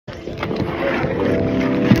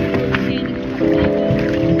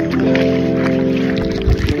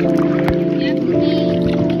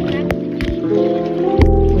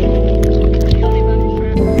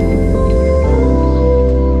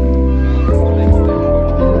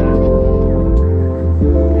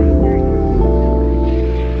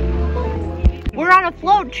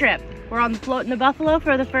trip. We're on the Float in the Buffalo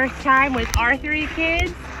for the first time with our 3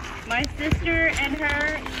 kids, my sister and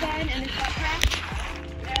her son and his stepdad,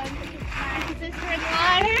 and my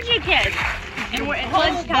sister-in-law and her 2 kids. And we're at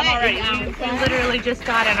lunchtime already. We literally just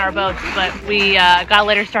got in our boats, but we got a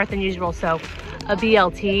later start than usual, so a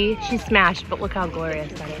BLT. She smashed, but look how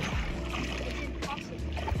glorious that is.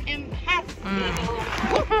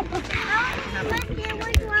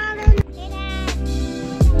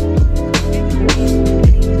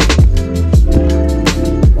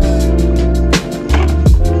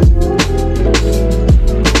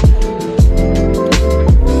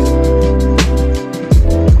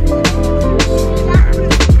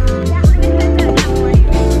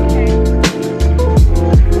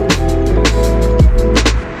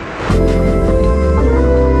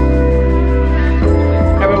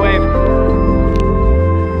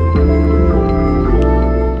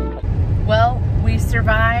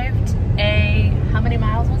 Survived how many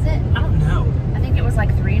miles was it? I don't know. I think it was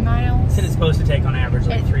like 3 miles. It's supposed to take on average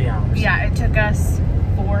like 3 hours. Yeah, it took us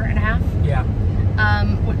 4.5. Yeah.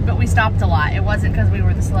 But we stopped a lot. It wasn't because we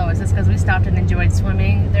were the slowest. It's because we stopped and enjoyed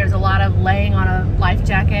swimming. There's a lot of laying on a life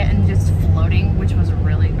jacket and just floating, which was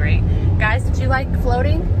really great. Guys, did you like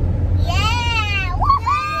floating? Yeah!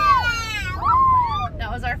 Woo-hoo! That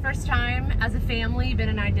was our first time as a family. Ben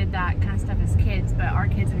and I did that kind of stuff as kids, but our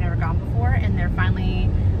kids have never gone before, and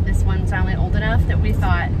this one's finally old enough that we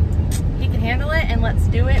thought he can handle it, and let's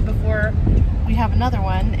do it before we have another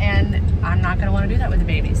one. And I'm not gonna want to do that with a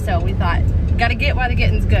baby, so we thought, gotta get while the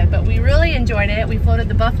getting's good. But we really enjoyed it. We floated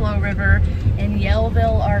the Buffalo River in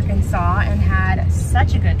Yellville, Arkansas, and had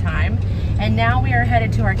such a good time. And now we are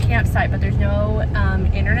headed to our campsite, but there's no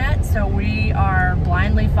internet, so we are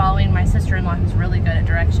blindly following my sister-in-law, who's really good at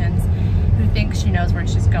directions, who thinks she knows where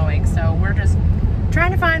she's going. So we're just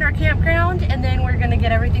trying to find our campground, and then we're gonna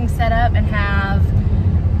get everything set up and have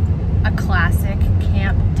a classic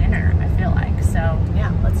camp dinner, I feel like. So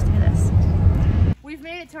yeah, let's do this. We've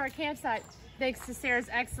made it to our campsite thanks to Sarah's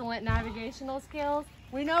excellent navigational skills.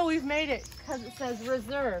 We know we've made it because it says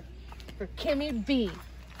reserved for Kimmy B.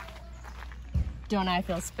 Don't I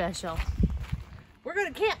feel special? We're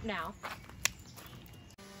gonna camp now.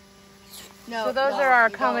 So those are our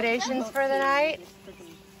accommodations for the night,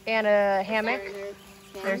 and a hammock.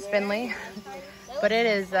 There's Finley. But it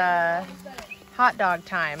is hot dog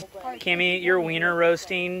time. Kimmy, your wiener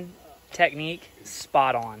roasting technique,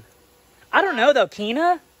 spot on. I don't know though,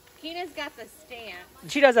 Keena? Keena's got the stance.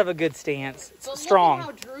 She does have a good stance. It's strong. Look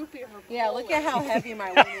at how droopy her pole is. Look at how heavy my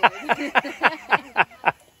wiener is.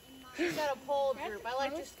 She's got a pole droop. I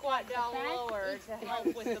like to squat down lower to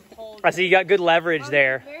help with the pole droop. I see you got good leverage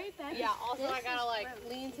there. Yeah, also I gotta like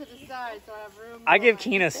lean to the side so I have room. I give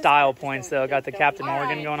Keena style points though. Got the Captain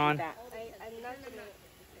Morgan going on. Is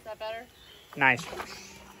that better? Nice.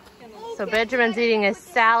 So Benjamin's eating a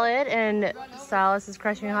salad and Silas is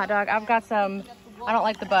crushing a hot dog. I've got some, I don't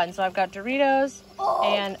like the bun, so I've got Doritos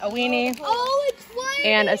and a weenie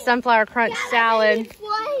and a sunflower crunch salad.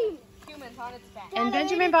 And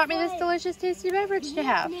Benjamin bought me this delicious, tasty beverage to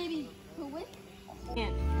have.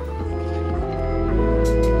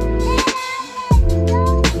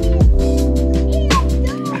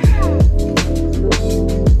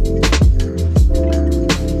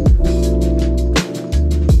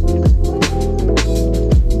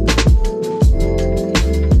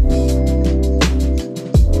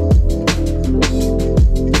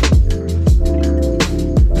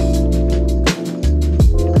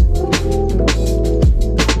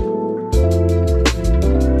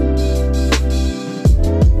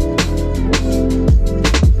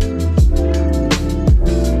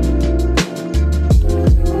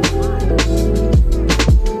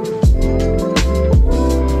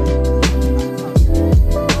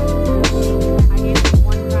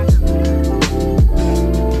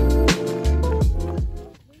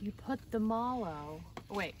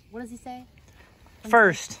 Wait, what does he say?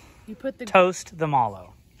 First, you put the toast the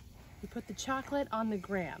mallow. You put the chocolate on the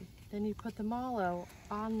graham. Then you put the mallow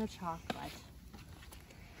on the chocolate.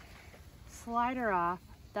 Slide her off.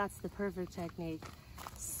 That's the perfect technique.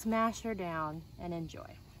 Smash her down and enjoy.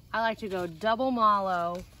 I like to go double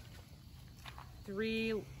mallow,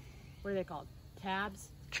 3, what are they called? Tabs?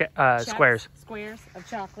 Squares. Squares of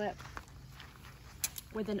chocolate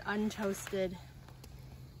with an untoasted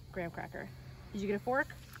graham cracker. Did you get a fork?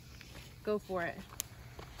 Go for it.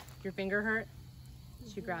 Your finger hurt?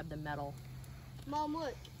 She grabbed the metal. Mom,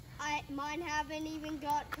 look. Mine haven't even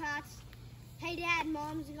got catched. Hey, Dad,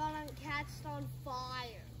 Mom's got catched on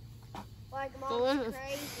fire. Like, Mom's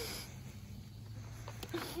crazy.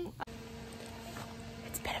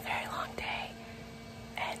 It's been a very long day,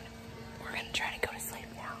 and we're gonna try to go to sleep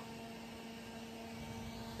now.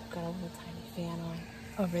 fan on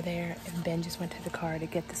over there, and Ben just went to the car to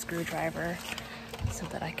get the screwdriver so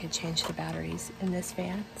that I could change the batteries in this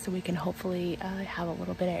fan so we can hopefully have a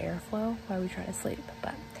little bit of airflow while we try to sleep.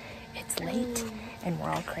 But it's late and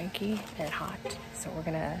we're all cranky and hot, so we're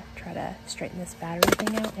gonna try to straighten this battery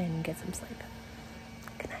thing out and get some sleep.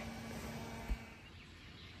 Good night.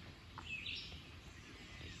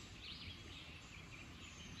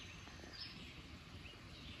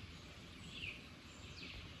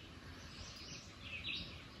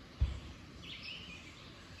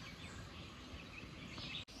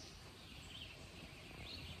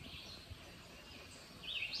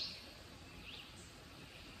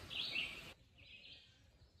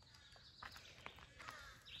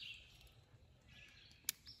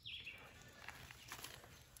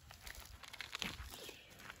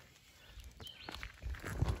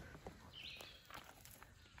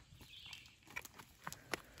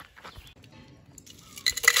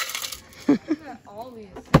 Always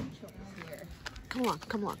essential here. Come on,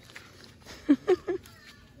 come on. Who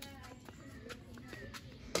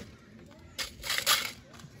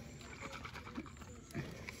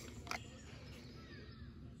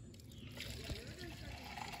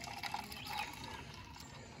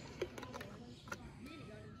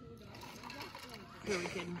are we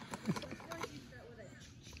kidding?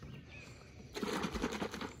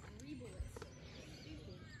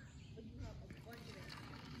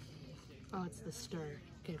 Oh, it's the stir.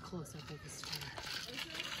 Get a close up of the stir.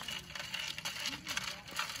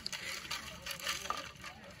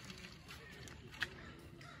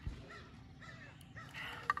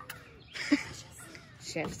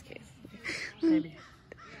 Chef's kiss. Maybe.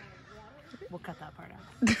 We'll cut that part out.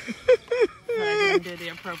 But I didn't do the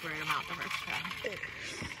appropriate amount the first time.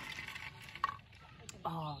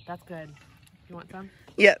 Oh, that's good. You want some?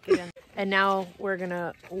 Yep. And now we're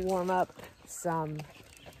gonna warm up some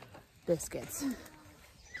biscuits.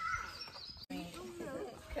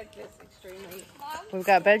 We've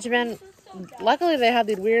got Benjamin. Luckily they have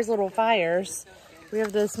these weird little fires. We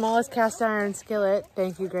have the smallest cast iron skillet.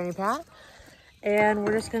 Thank you, Granny Pat. And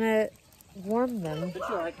we're just gonna warm them. Don't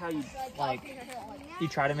you like how you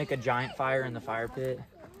try to make a giant fire in the fire pit?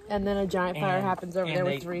 And then a giant fire happens over there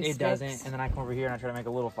with 3 sticks. It doesn't, and then I come over here and I try to make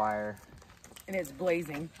a little fire. And it's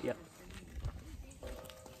blazing. Yep.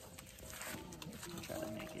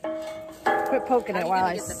 Quit poking it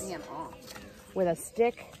while with a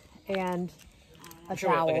stick and a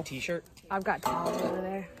towel. Like a t-shirt? I've got towels over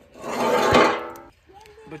there.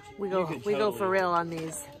 But We go for real on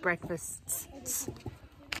these breakfasts.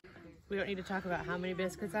 We don't need to talk about how many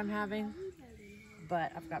biscuits I'm having,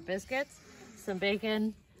 but I've got biscuits, some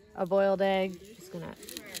bacon, a boiled egg. Just gonna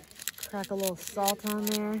crack a little salt on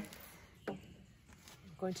there. I'm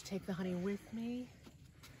going to take the honey with me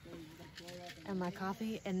and my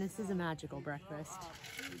coffee, and this is a magical breakfast.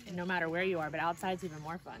 And no matter where you are, but outside's even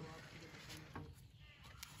more fun.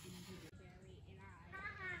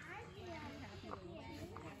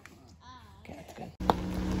 Okay, that's good.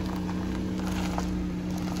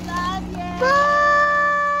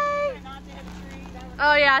 Bye!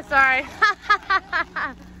 Oh yeah, sorry.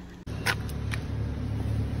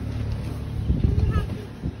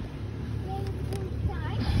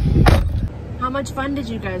 How much fun did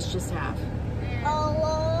you guys just have? A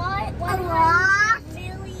lot. A lot.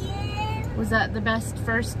 Million. Was that the best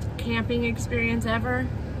first camping experience ever?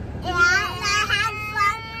 Yeah, I had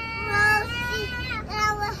fun roasting.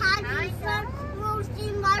 I had fun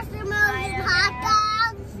roasting marshmallows and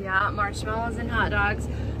hot dogs. Yeah, marshmallows and hot dogs.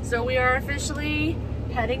 So we are officially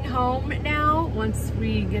heading home now once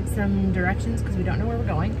we get some directions because we don't know where we're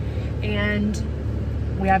going. And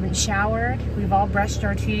we haven't showered. We've all brushed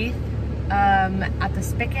our teeth at the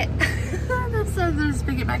spigot. There's a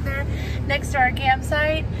spigot back there next to our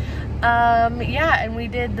campsite. Yeah, and we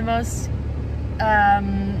did the most,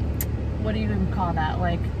 what do you even call that?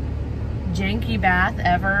 Like janky bath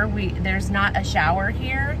ever. There's not a shower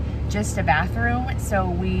here, just a bathroom. So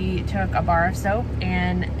we took a bar of soap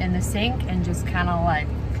and in the sink and just kind of like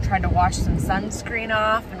tried to wash some sunscreen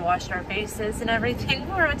off and washed our faces and everything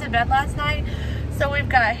before we went to bed last night. So we've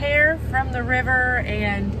got hair from the river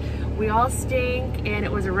and we all stink, and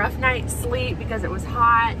it was a rough night's sleep because it was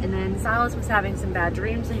hot, and then Silas was having some bad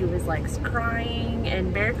dreams, so he was like crying,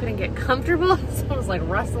 and Bear couldn't get comfortable, so it was like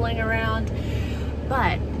rustling around.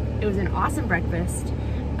 But it was an awesome breakfast,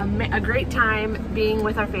 a great time being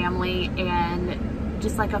with our family, and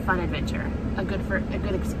just like a fun adventure, a good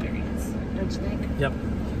experience, don't you think? Yep.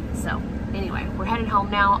 So anyway, we're headed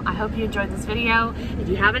home now. I hope you enjoyed this video. If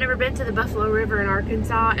you haven't ever been to the Buffalo River in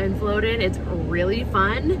Arkansas and floated, it's really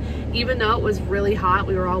fun. Even though it was really hot,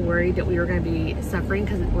 we were all worried that we were going to be suffering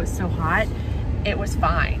because it was so hot. it was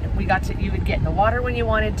fine. You would get in the water when you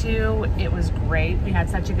wanted to. It was great. We had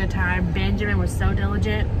such a good time. Benjamin was so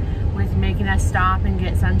diligent with making us stop and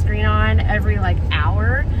get sunscreen on every like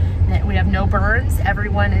hour. That we have no burns.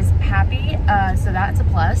 Everyone is happy, so that's a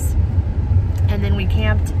plus. And then we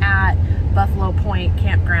camped at Buffalo Point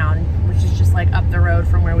Campground, which is just like up the road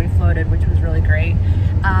from where we floated, which was really great.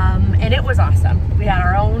 And it was awesome. We had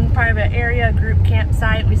our own private area, group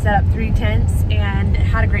campsite. We set up 3 tents and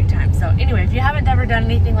had a great time. So anyway, if you haven't ever done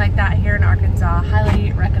anything like that here in Arkansas,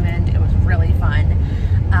 highly recommend. It was really fun.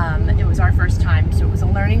 It was our first time, so it was a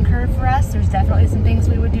learning curve for us. There's definitely some things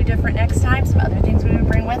we would do different next time, some other things we would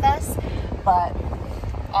bring with us, but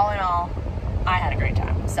all in all, I had a great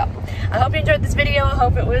time. So I hope you enjoyed this video. I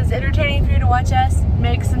hope it was entertaining for you to watch us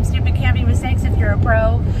make some stupid camping mistakes if you're a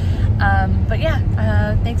pro. But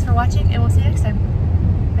yeah, thanks for watching, and we'll see you next time.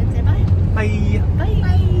 I'd say bye. Bye.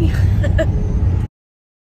 Bye. Bye.